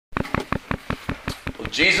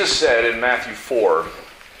Jesus said in Matthew 4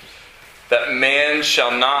 that man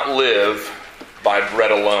shall not live by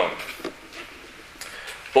bread alone.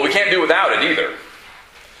 But we can't do without it either.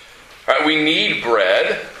 Right, we need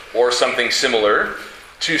bread or something similar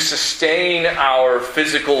to sustain our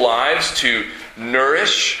physical lives, to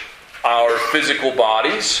nourish our physical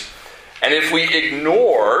bodies. And if we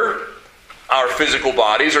ignore our physical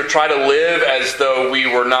bodies or try to live as though we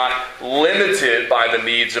were not limited by the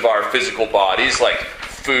needs of our physical bodies, like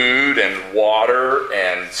food and water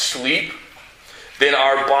and sleep, then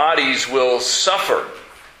our bodies will suffer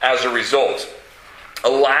as a result. A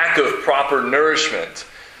lack of proper nourishment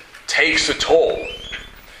takes a toll.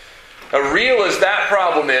 Now, real as that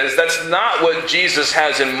problem is, that's not what Jesus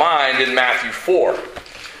has in mind in Matthew 4.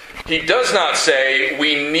 He does not say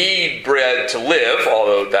we need bread to live,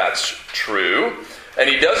 although that's true. And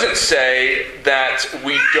he doesn't say that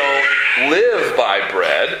we don't live by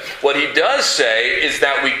bread. What he does say is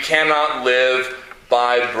that we cannot live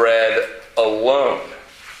by bread alone.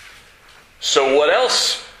 So what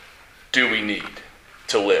else do we need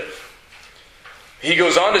to live? He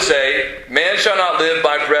goes on to say, man shall not live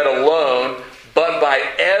by bread alone, but by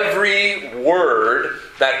every word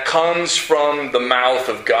that comes from the mouth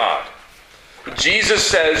of God. Jesus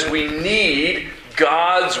says we need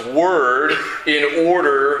God's word in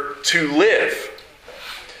order to live.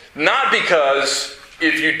 Not because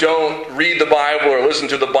if you don't read the Bible or listen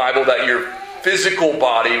to the Bible that your physical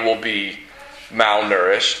body will be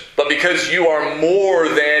malnourished, but because you are more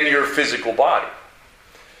than your physical body.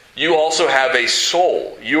 You also have a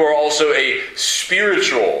soul. You are also a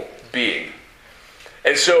spiritual being.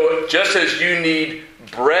 And so just as you need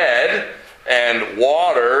bread and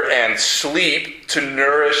water and sleep to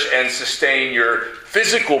nourish and sustain your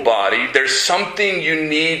physical body, there's something you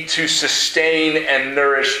need to sustain and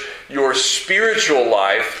nourish your spiritual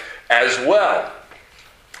life as well.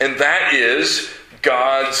 And that is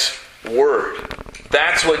God's Word.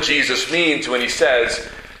 That's what Jesus means when he says,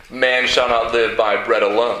 man shall not live by bread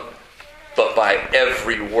alone, but by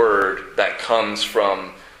every word that comes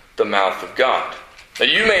from the mouth of God. Now,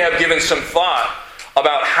 you may have given some thought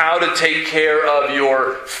about how to take care of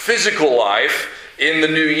your physical life in the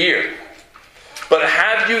new year. But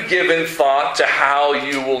have you given thought to how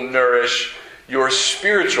you will nourish your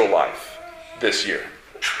spiritual life this year?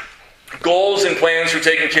 Goals and plans for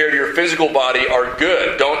taking care of your physical body are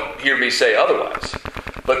good. Don't hear me say otherwise.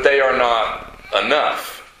 But they are not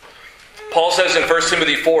enough. Paul says in 1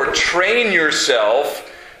 Timothy 4, train yourself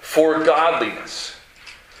for godliness.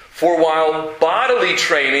 For while bodily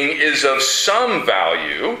training is of some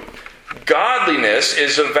value, godliness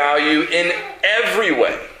is of value in every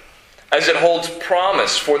way, as it holds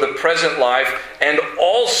promise for the present life and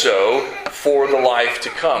also for the life to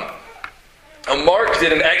come. Now, Mark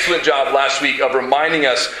did an excellent job last week of reminding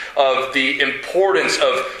us of the importance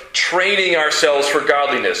of training ourselves for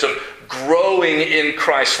godliness, of growing in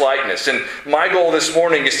Christ-likeness. And my goal this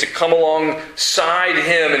morning is to come alongside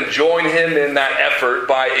him and join him in that effort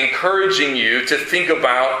by encouraging you to think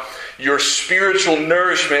about your spiritual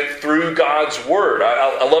nourishment through God's Word.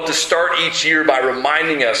 I love to start each year by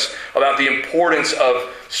reminding us about the importance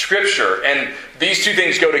of Scripture. And these two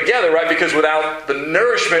things go together, right? Because without the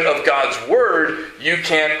nourishment of God's Word, you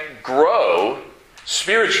can't grow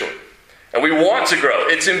spiritually. And we want to grow.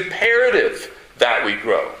 It's imperative that we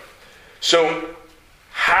grow. So,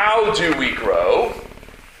 how do we grow?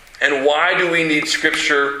 And why do we need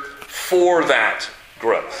Scripture for that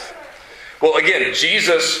growth? Well, again,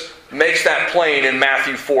 Jesus makes that plain in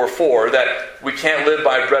Matthew 4:4 that we can't live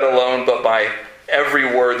by bread alone, but by every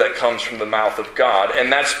word that comes from the mouth of God.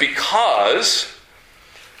 And that's because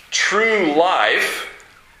true life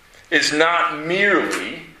is not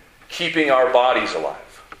merely keeping our bodies alive.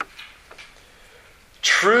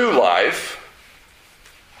 True life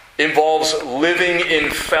involves living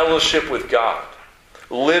in fellowship with God,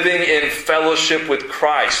 living in fellowship with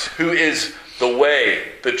Christ, who is the way,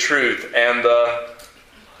 the truth, and the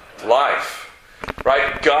life.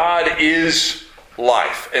 Right? God is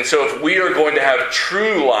life. And so if we are going to have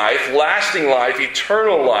true life, lasting life,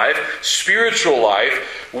 eternal life, spiritual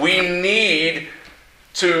life, we need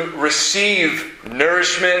to receive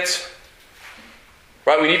nourishment.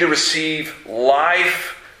 Right? We need to receive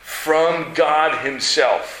life from God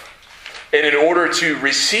himself. And in order to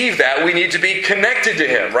receive that, we need to be connected to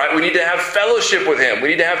him, right? We need to have fellowship with him. We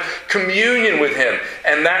need to have communion with him.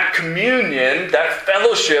 And that communion, that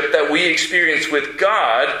fellowship that we experience with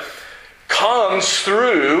God comes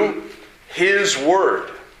through his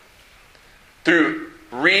word. Through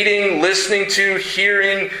reading, listening to,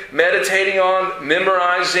 hearing, meditating on,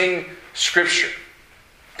 memorizing Scripture.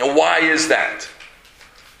 And why is that?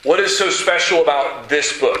 What is so special about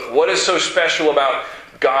this book? What is so special about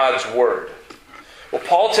God's Word? Well,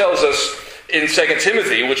 Paul tells us in 2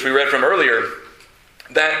 Timothy, which we read from earlier,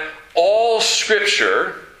 that all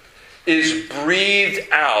Scripture is breathed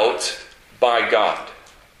out by God.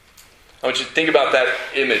 I want you to think about that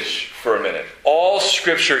image for a minute. All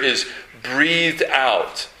Scripture is breathed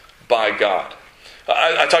out by God.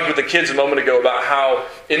 I talked with the kids a moment ago about how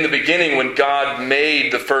in the beginning when God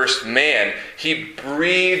made the first man, He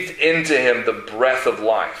breathed into him the breath of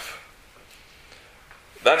life.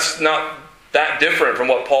 That's not that different from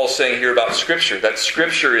what Paul's saying here about Scripture. That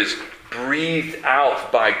Scripture is breathed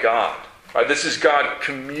out by God. Right? This is God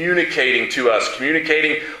communicating to us,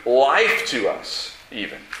 communicating life to us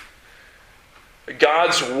even.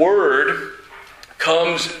 God's Word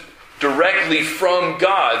comes directly from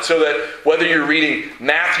God, so that whether you're reading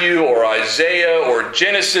Matthew or Isaiah or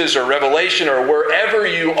Genesis or Revelation or wherever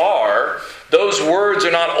you are, those words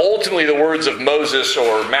are not ultimately the words of Moses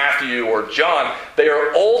or Matthew or John. They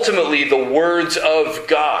are ultimately the words of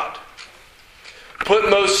God. Put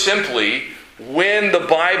most simply, when the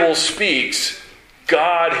Bible speaks,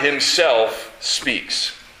 God Himself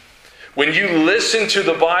speaks. When you listen to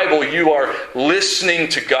the Bible, you are listening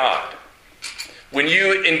to God. When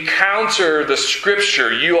you encounter the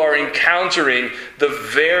Scripture, you are encountering the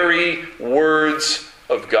very words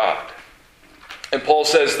of God. And Paul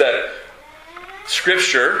says that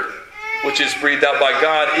Scripture, which is breathed out by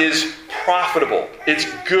God, is profitable. It's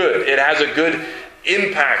good. It has a good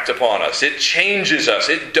impact upon us. It changes us.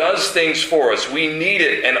 It does things for us. We need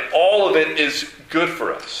it, and all of it is good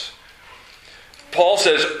for us. Paul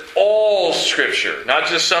says all Scripture, not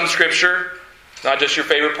just some Scripture, not just your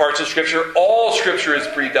favorite parts of Scripture. All Scripture is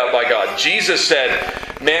breathed out by God. Jesus said,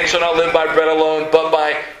 man shall not live by bread alone, but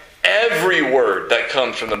by every word that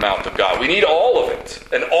comes from the mouth of God. We need all of it.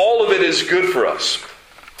 And all of it is good for us.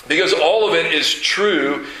 Because all of it is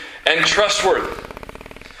true and trustworthy.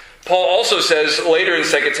 Paul also says later in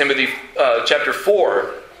 2 Timothy chapter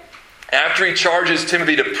 4, after he charges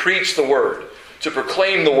Timothy to preach the Word, to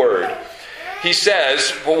proclaim the Word, he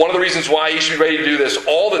says, well, one of the reasons why he should be ready to do this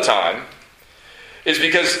all the time is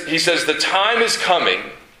because he says the time is coming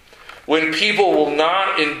when people will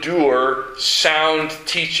not endure sound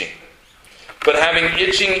teaching, but having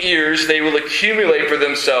itching ears, they will accumulate for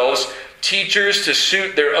themselves teachers to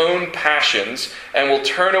suit their own passions, and will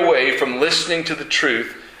turn away from listening to the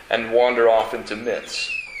truth and wander off into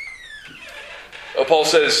myths. Paul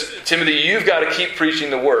says, Timothy, you've got to keep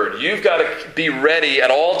preaching the Word. You've got to be ready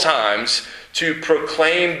at all times to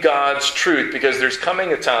proclaim God's truth, because there's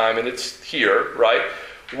coming a time, and it's here, right,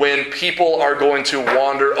 when people are going to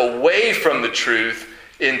wander away from the truth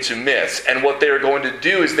into myths. And what they're going to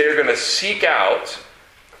do is they're going to seek out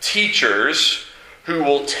teachers who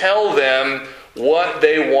will tell them what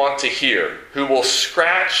they want to hear, who will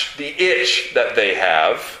scratch the itch that they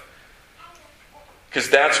have, because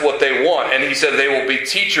that's what they want. And he said they will be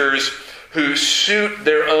teachers who suit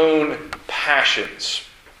their own passions.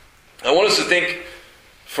 I want us to think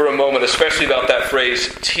for a moment, especially about that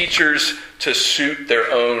phrase, teachers to suit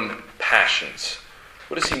their own passions.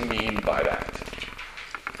 What does he mean by that?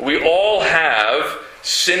 We all have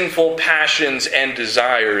sinful passions and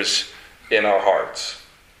desires in our hearts.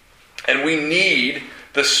 And we need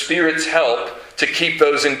the Spirit's help to keep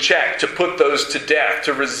those in check, to put those to death,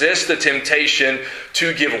 to resist the temptation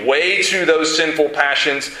to give way to those sinful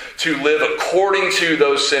passions, to live according to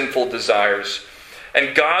those sinful desires.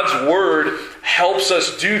 And God's Word helps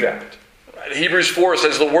us do that. Hebrews 4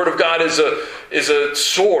 says the Word of God is a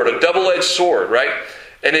sword, a double-edged sword, right?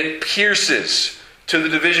 And it pierces to the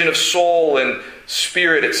division of soul and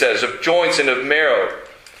spirit, it says, of joints and of marrow,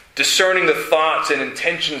 discerning the thoughts and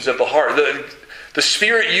intentions of the heart. The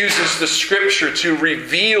Spirit uses the Scripture to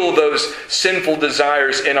reveal those sinful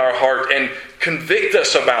desires in our heart and convict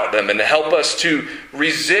us about them and help us to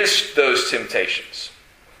resist those temptations.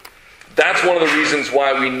 That's one of the reasons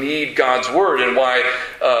why we need God's Word, and why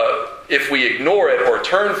if we ignore it or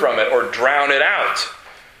turn from it or drown it out,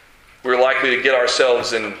 we're likely to get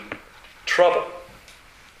ourselves in trouble.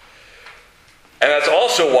 And that's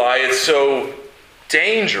also why it's so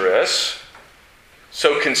dangerous,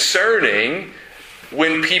 so concerning,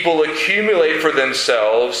 when people accumulate for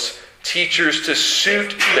themselves teachers to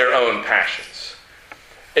suit their own passions.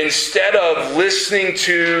 Instead of listening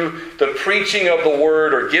to the preaching of the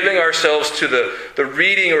Word or giving ourselves to the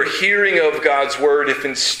reading or hearing of God's Word, if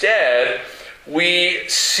instead we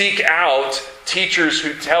seek out teachers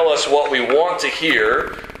who tell us what we want to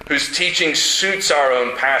hear, whose teaching suits our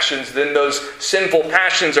own passions, then those sinful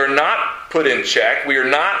passions are not put in check. We are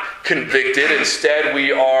not convicted. Instead,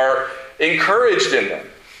 we are encouraged in them.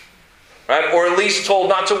 right? Or at least told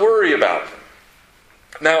not to worry about them.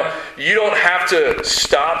 Now, you don't have to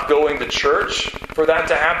stop going to church for that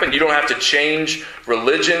to happen. You don't have to change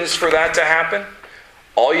religions for that to happen.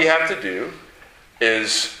 All you have to do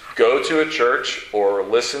is go to a church or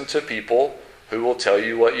listen to people who will tell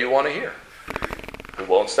you what you want to hear, who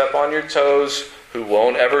won't step on your toes, who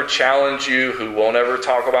won't ever challenge you, who won't ever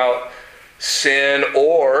talk about sin,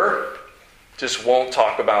 or just won't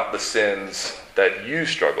talk about the sins that you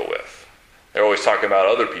struggle with. They're always talking about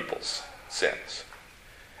other people's sins.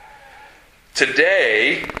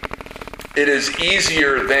 Today, it is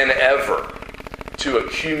easier than ever to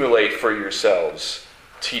accumulate for yourselves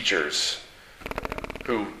teachers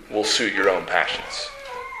who will suit your own passions.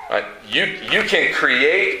 Right? You can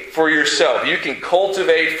create for yourself, you can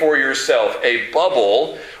cultivate for yourself a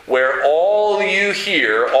bubble where all you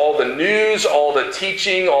hear, all the news, all the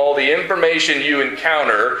teaching, all the information you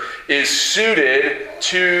encounter is suited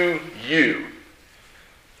to you.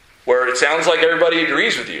 Where it sounds like everybody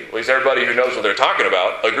agrees with you. At least everybody who knows what they're talking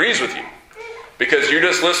about agrees with you. Because you're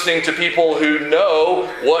just listening to people who know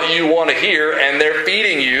what you want to hear, and they're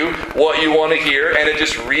feeding you what you want to hear, and it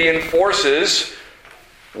just reinforces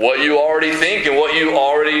what you already think and what you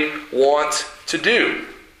already want to do.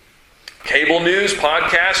 Cable news,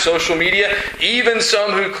 podcasts, social media, even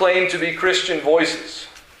some who claim to be Christian voices.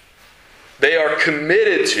 They are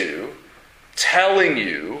committed to telling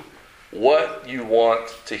you what you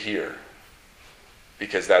want to hear.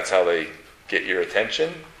 Because that's how they get your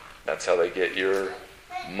attention. That's how they get your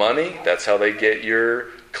money. That's how they get your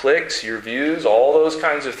clicks, your views, all those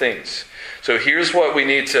kinds of things. So here's what we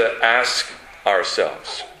need to ask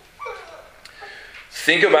ourselves.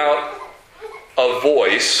 Think about a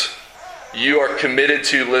voice you are committed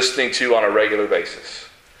to listening to on a regular basis.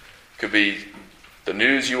 Could be the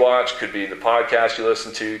news you watch, could be the podcast you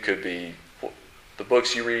listen to, could be the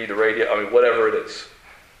books you read, the radio, whatever it is.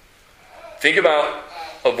 Think about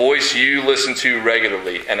a voice you listen to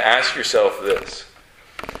regularly and ask yourself this.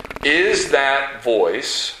 Is that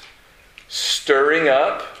voice stirring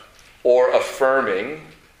up or affirming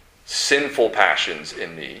sinful passions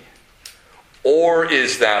in me? Or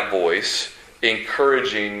is that voice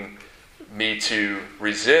encouraging me to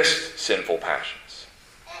resist sinful passions?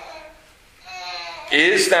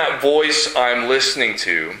 Is that voice I'm listening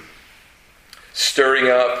to stirring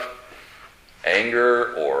up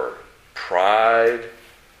anger or pride?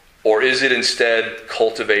 Or is it instead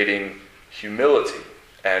cultivating humility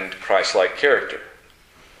and Christ-like character?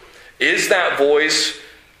 Is that voice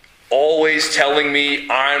always telling me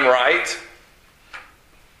I'm right?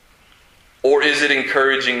 Or is it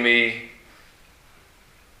encouraging me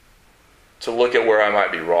to look at where I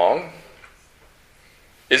might be wrong?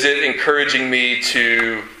 Is it encouraging me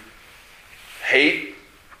to hate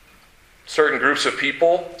certain groups of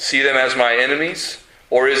people, see them as my enemies?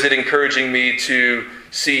 Or is it encouraging me to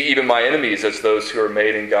see even my enemies as those who are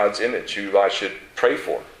made in God's image, who I should pray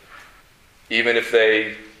for, even if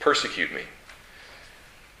they persecute me?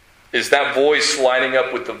 Is that voice lining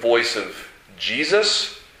up with the voice of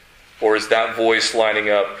Jesus? Or is that voice lining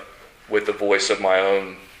up with the voice of my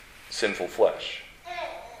own sinful flesh?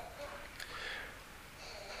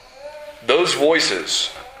 Those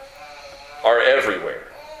voices are everywhere.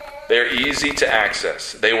 They're easy to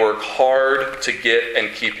access. They work hard to get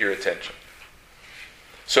and keep your attention.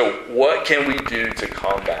 So what can we do to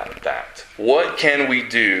combat that? What can we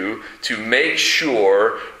do to make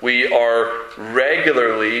sure we are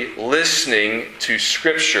regularly listening to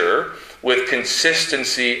Scripture with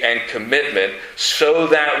consistency and commitment so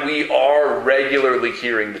that we are regularly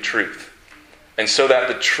hearing the truth? And so that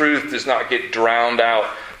the truth does not get drowned out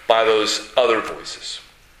by those other voices.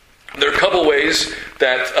 There are a couple ways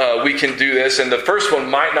that we can do this, and the first one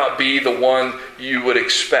might not be the one you would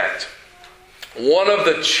expect. One of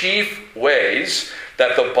the chief ways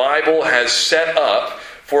that the Bible has set up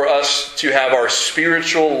for us to have our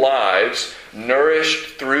spiritual lives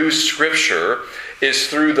nourished through Scripture is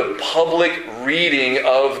through the public reading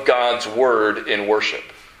of God's Word in worship.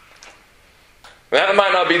 That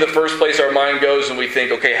might not be the first place our mind goes when we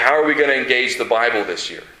think, okay, how are we going to engage the Bible this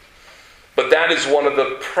year? But that is one of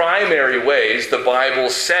the primary ways the Bible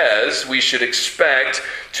says we should expect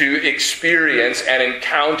to experience and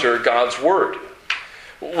encounter God's Word.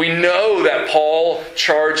 We know that Paul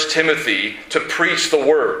charged Timothy to preach the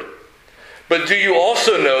Word. But do you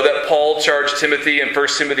also know that Paul charged Timothy in 1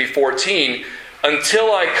 Timothy 14, until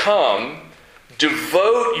I come,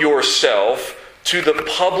 devote yourself to the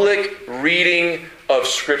public reading of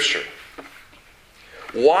Scripture?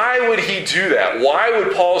 Why would he do that? Why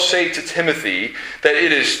would Paul say to Timothy that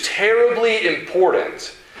it is terribly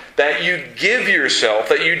important that you give yourself,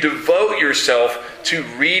 that you devote yourself to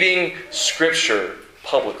reading Scripture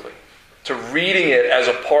publicly, to reading it as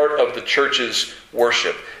a part of the church's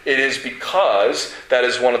worship. It is because that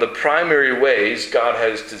is one of the primary ways God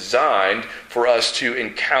has designed for us to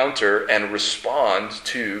encounter and respond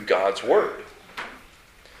to God's Word.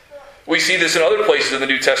 We see this in other places in the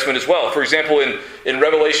New Testament as well. For example, in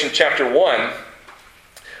Revelation chapter 1,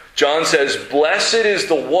 John says, "Blessed is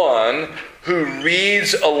the one who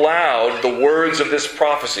reads aloud the words of this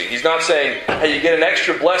prophecy." He's not saying, hey, you get an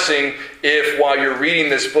extra blessing if while you're reading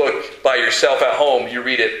this book by yourself at home, you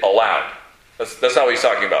read it aloud. That's not what he's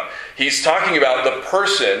talking about. He's talking about the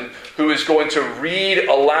person who is going to read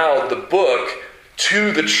aloud the book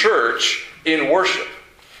to the church in worship.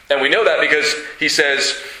 And we know that because he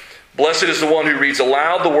says, "Blessed is the one who reads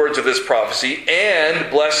aloud the words of this prophecy, and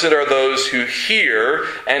blessed are those who hear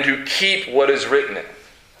and who keep what is written in it."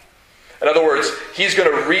 In other words, somebody's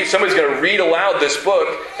going to read aloud this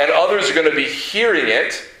book, and others are going to be hearing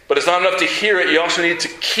it. But it's not enough to hear it. You also need to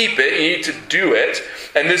keep it. You need to do it.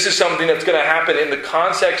 And this is something that's going to happen in the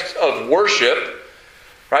context of worship,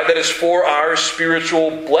 right? That is for our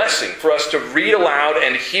spiritual blessing, for us to read aloud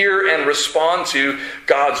and hear and respond to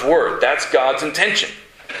God's Word. That's God's intention.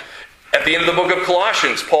 At the end of the book of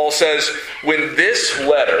Colossians, Paul says, "When this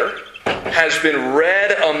letter has been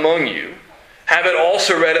read among you, have it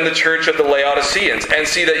also read in the church of the Laodiceans, and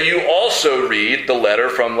see that you also read the letter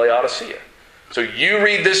from Laodicea." So you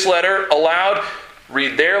read this letter aloud,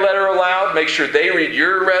 read their letter aloud, make sure they read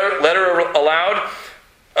your letter aloud.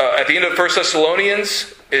 At the end of 1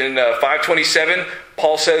 Thessalonians, in 5:27,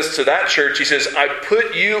 Paul says to that church, he says, "I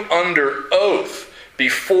put you under oath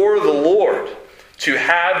before the Lord to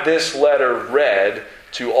have this letter read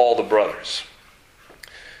to all the brothers."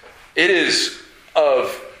 It is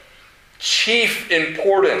of chief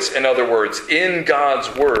importance, in other words, in God's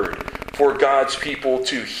Word, for God's people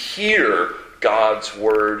to hear God's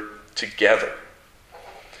Word together.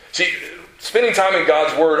 See, spending time in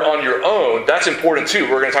God's Word on your own, that's important too.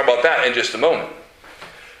 We're going to talk about that in just a moment.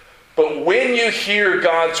 But when you hear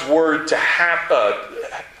God's Word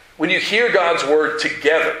when you hear God's Word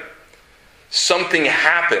together, something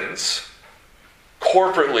happens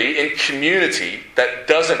corporately in community that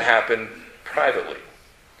doesn't happen privately.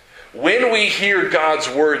 When we hear God's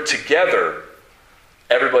Word together,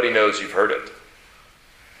 everybody knows you've heard it.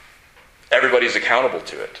 Everybody's accountable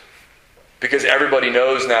to it. Because everybody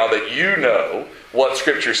knows now that you know what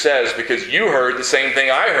Scripture says because you heard the same thing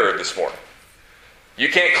I heard this morning. You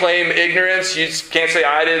can't claim ignorance. You can't say,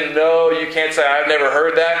 "I didn't know." You can't say, "I've never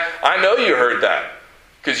heard that." I know you heard that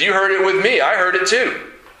because you heard it with me. I heard it too.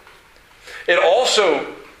 It also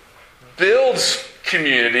builds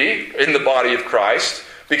community in the body of Christ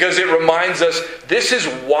because it reminds us this is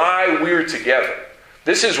why we're together.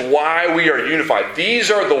 This is why we are unified. These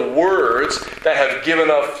are the words that have given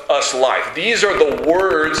us life. These are the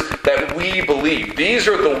words that we believe. These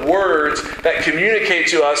are the words that communicate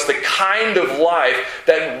to us the kind of life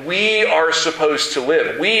that we are supposed to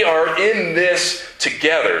live. We are in this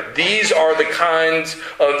together. These are the kinds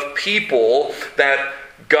of people that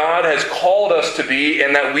God has called us to be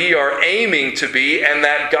and that we are aiming to be, and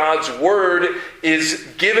that God's Word is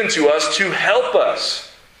given to us to help us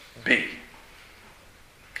be.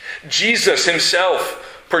 Jesus himself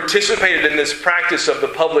participated in this practice of the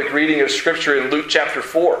public reading of Scripture in Luke chapter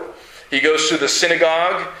 4. He goes to the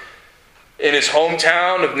synagogue in his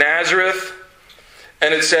hometown of Nazareth,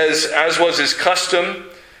 and it says, as was his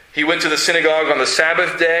custom, he went to the synagogue on the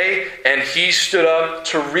Sabbath day, and he stood up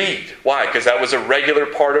to read. Why? Because that was a regular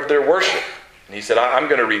part of their worship. And he said, I'm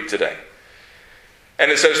going to read today. And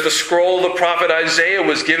it says, the scroll of the prophet Isaiah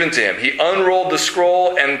was given to him. He unrolled the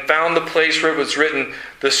scroll and found the place where it was written,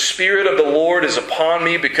 "The Spirit of the Lord is upon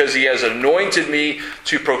me because he has anointed me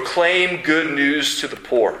to proclaim good news to the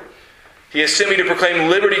poor. He has sent me to proclaim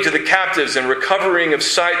liberty to the captives and recovering of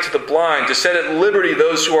sight to the blind, to set at liberty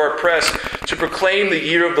those who are oppressed, to proclaim the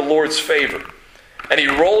year of the Lord's favor." And he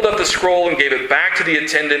rolled up the scroll and gave it back to the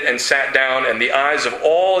attendant and sat down, and the eyes of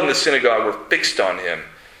all in the synagogue were fixed on him.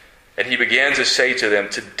 And he began to say to them,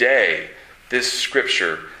 "Today this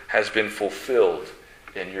scripture has been fulfilled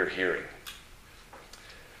in your hearing."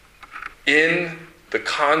 In the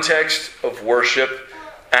context of worship,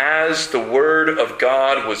 as the Word of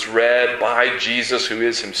God was read by Jesus, who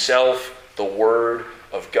is himself the Word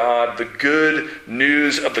of God, the good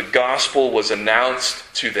news of the gospel was announced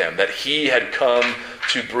to them, that he had come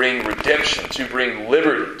to bring redemption, to bring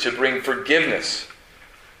liberty, to bring forgiveness.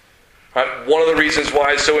 Right? One of the reasons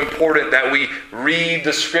why it's so important that we read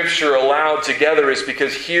the Scripture aloud together is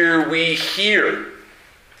because here we hear.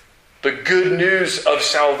 The good news of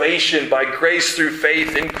salvation by grace through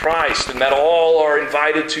faith in Christ, and that all are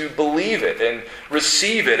invited to believe it and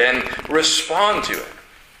receive it and respond to it.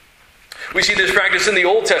 We see this practice in the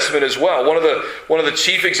Old Testament as well. One of the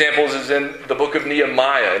chief examples is in the book of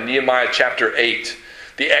Nehemiah, in Nehemiah chapter 8.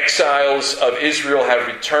 The exiles of Israel have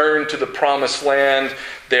returned to the promised land.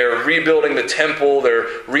 They're rebuilding the temple. They're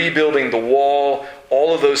rebuilding the wall.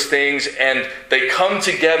 All of those things. And they come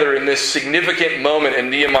together in this significant moment in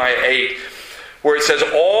Nehemiah 8 where it says,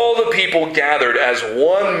 all the people gathered as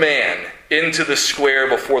one man into the square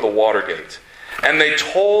before the water gate. And they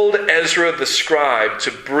told Ezra the scribe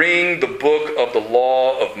to bring the book of the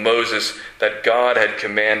law of Moses that God had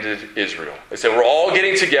commanded Israel. They said, we're all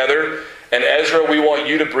getting together, and Ezra, we want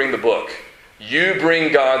you to bring the book. You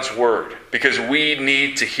bring God's word, because we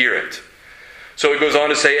need to hear it. So it goes on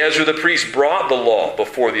to say, Ezra the priest brought the law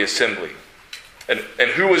before the assembly. And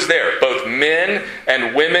who was there? Both men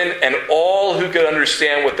and women and all who could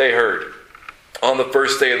understand what they heard on the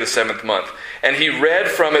first day of the 7th month. And he read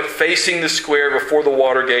from it facing the square before the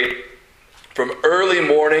water gate from early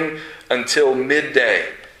morning until midday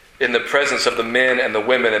in the presence of the men and the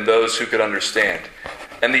women and those who could understand.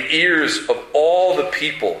 And the ears of all the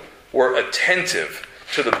people were attentive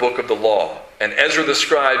to the book of the law. And Ezra the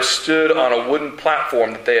scribe stood on a wooden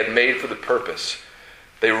platform that they had made for the purpose.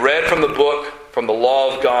 They read from the book, from the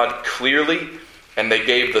law of God clearly, and they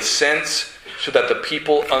gave the sense so that the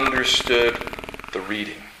people understood the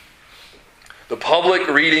reading. The public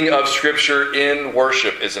reading of Scripture in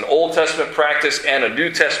worship is an Old Testament practice and a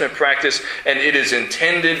New Testament practice, and it is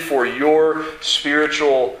intended for your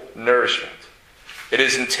spiritual nourishment. It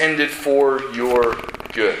is intended for your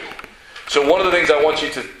good. So one of the things I want you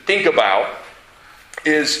to think about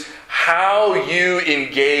is how you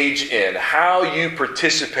engage in, how you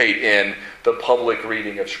participate in the public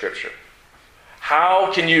reading of Scripture.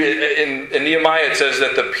 How can you, in Nehemiah it says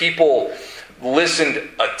that the people listened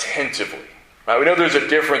attentively. Right? We know there's a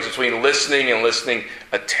difference between listening and listening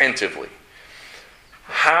attentively.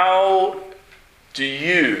 How do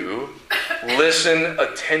you listen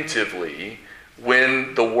attentively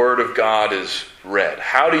when the Word of God is read?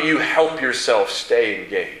 How do you help yourself stay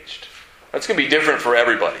engaged? That's going to be different for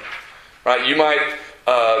everybody. Right? You might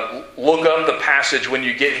look up the passage when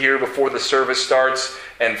you get here before the service starts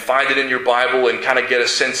and find it in your Bible and kind of get a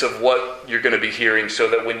sense of what you're going to be hearing so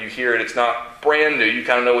that when you hear it, it's not brand new. You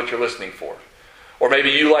kind of know what you're listening for. Or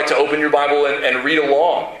maybe you like to open your Bible and read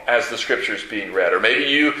along as the Scripture is being read. Or maybe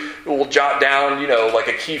you will jot down, like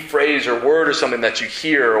a key phrase or word or something that you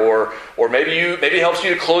hear. Or maybe it helps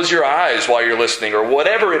you to close your eyes while you're listening. Or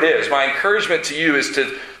whatever it is. My encouragement to you is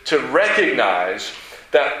to recognize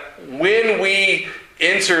that when we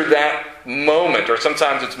enter that moment, or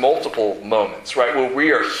sometimes it's multiple moments, right, where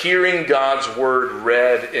we are hearing God's Word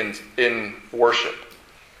read in worship,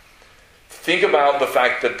 think about the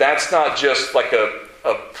fact that that's not just like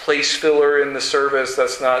a place filler in the service.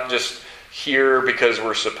 That's not just here because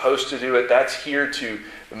we're supposed to do it. That's here to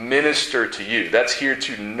minister to you. That's here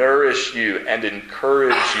to nourish you and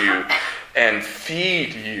encourage you and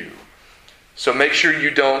feed you. So make sure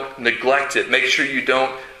you don't neglect it. Make sure you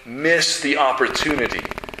don't miss the opportunity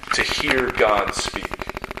to hear God speak.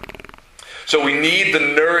 So we need the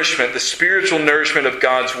nourishment, the spiritual nourishment of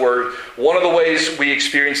God's Word. One of the ways we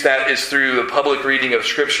experience that is through the public reading of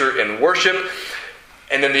Scripture in worship.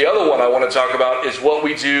 And then the other one I want to talk about is what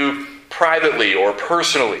we do privately or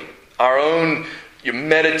personally. Our own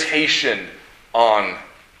meditation on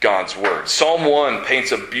God's Word. Psalm 1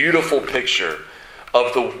 paints a beautiful picture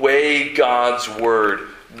of the way God's Word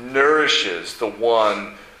nourishes the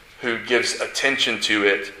one who gives attention to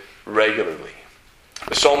it regularly.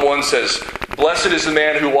 Psalm 1 says, "Blessed is the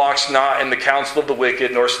man who walks not in the counsel of the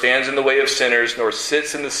wicked, nor stands in the way of sinners, nor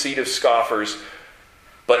sits in the seat of scoffers,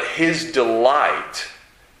 but his delight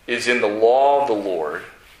is in the law of the Lord,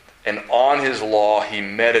 and on his law he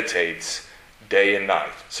meditates day and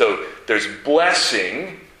night." So there's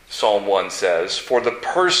blessing, Psalm 1 says, for the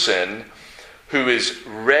person who is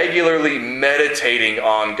regularly meditating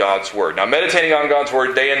on God's Word. Now, meditating on God's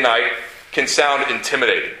Word day and night can sound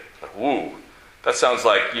intimidating. Like, woo, that sounds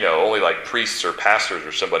like, only like priests or pastors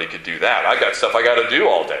or somebody could do that. I got stuff I got to do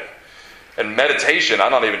all day. And meditation,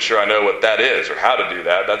 I'm not even sure I know what that is or how to do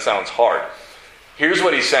that. That sounds hard. Here's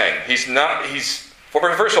what he's saying.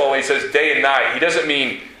 First of all, when he says day and night, he doesn't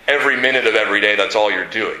mean every minute of every day that's all you're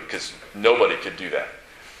doing, because nobody could do that.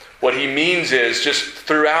 What he means is just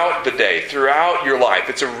throughout the day, throughout your life.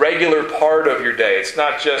 It's a regular part of your day. It's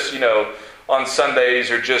not just, on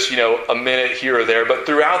Sundays or just, a minute here or there. But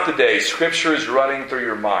throughout the day, Scripture is running through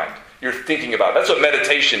your mind. You're thinking about it. That's what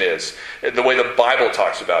meditation is, the way the Bible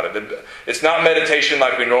talks about it. It's not meditation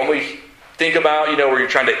like we normally think about, where you're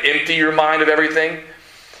trying to empty your mind of everything.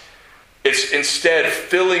 It's instead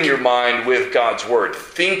filling your mind with God's Word,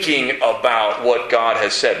 thinking about what God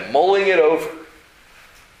has said, mulling it over,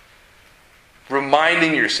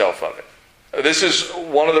 reminding yourself of it. This is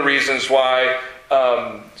one of the reasons why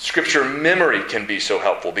Scripture memory can be so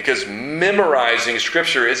helpful, because memorizing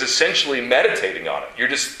Scripture is essentially meditating on it. You're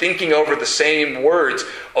just thinking over the same words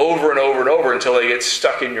over and over and over until they get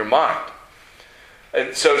stuck in your mind.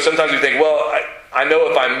 And so sometimes we think, well, I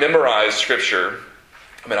know if I memorize Scripture,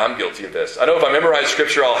 I'm guilty of this. I know if I memorize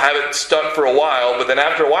Scripture, I'll have it stuck for a while, but then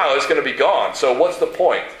after a while, it's going to be gone. So what's the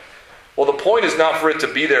point? Well, the point is not for it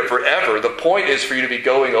to be there forever. The point is for you to be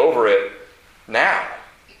going over it now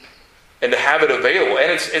and to have it available.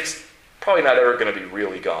 And it's probably not ever going to be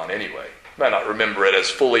really gone anyway. You might not remember it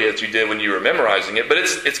as fully as you did when you were memorizing it, but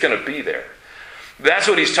it's going to be there. That's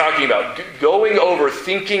what he's talking about. Going over,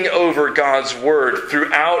 thinking over God's Word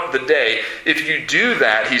throughout the day. If you do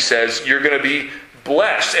that, he says, you're going to be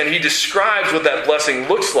blessed. And he describes what that blessing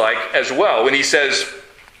looks like as well. When he says,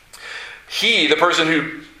 he, the person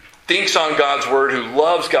who thinks on God's Word, who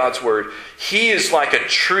loves God's Word, he is like a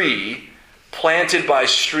tree planted by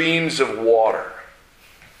streams of water.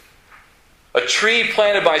 A tree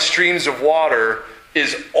planted by streams of water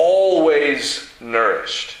is always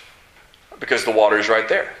nourished because the water is right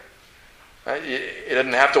there. It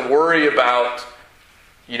doesn't have to worry about,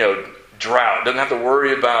 drought. It doesn't have to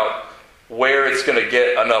worry about where it's going to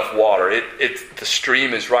get enough water. The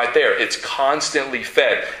stream is right there. It's constantly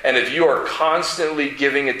fed. And if you are constantly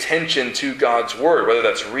giving attention to God's Word, whether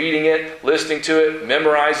that's reading it, listening to it,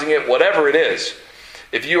 memorizing it, whatever it is,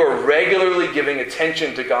 if you are regularly giving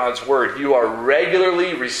attention to God's Word, you are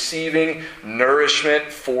regularly receiving nourishment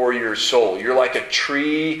for your soul. You're like a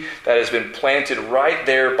tree that has been planted right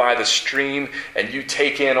there by the stream, and you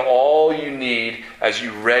take in all you need as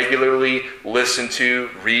you regularly listen to,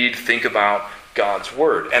 read, think about God's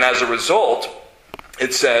Word. And as a result,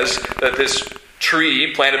 it says that this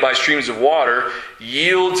tree planted by streams of water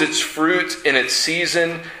yields its fruit in its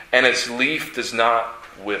season, and its leaf does not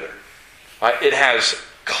wither. It has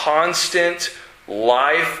constant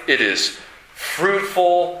life. It is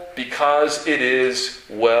fruitful because it is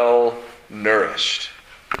well nourished.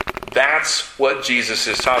 That's what Jesus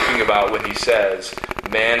is talking about when he says,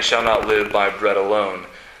 man shall not live by bread alone,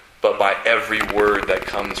 but by every word that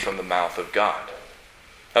comes from the mouth of God.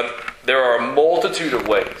 Now, there are a multitude of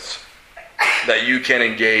ways that you can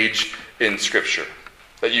engage in Scripture,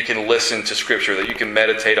 that you can listen to Scripture, that you can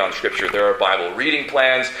meditate on Scripture. There are Bible reading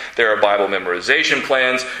plans. There are Bible memorization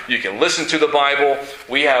plans. You can listen to the Bible.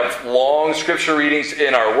 We have long Scripture readings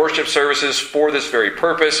in our worship services for this very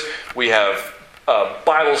purpose. We have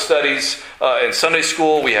Bible studies in Sunday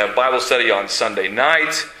school. We have Bible study on Sunday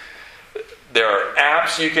night. There are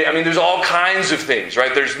apps you can... there's all kinds of things,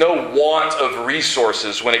 right? There's no want of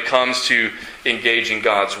resources when it comes to engaging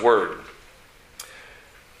God's Word.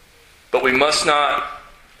 But we must not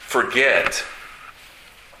forget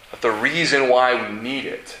that the reason why we need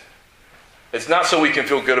it, it's not so we can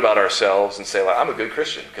feel good about ourselves and say, I'm a good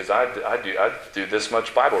Christian because I do this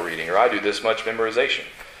much Bible reading or I do this much memorization.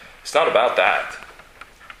 It's not about that.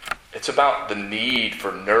 It's about the need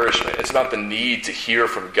for nourishment. It's about the need to hear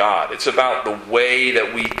from God. It's about the way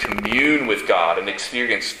that we commune with God and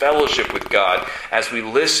experience fellowship with God as we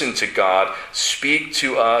listen to God speak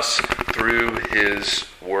to us through His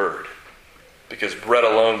Word. Because bread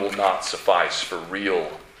alone will not suffice for real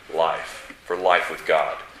life, for life with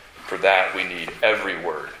God. For that we need every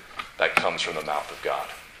word that comes from the mouth of God.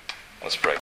 Let's pray.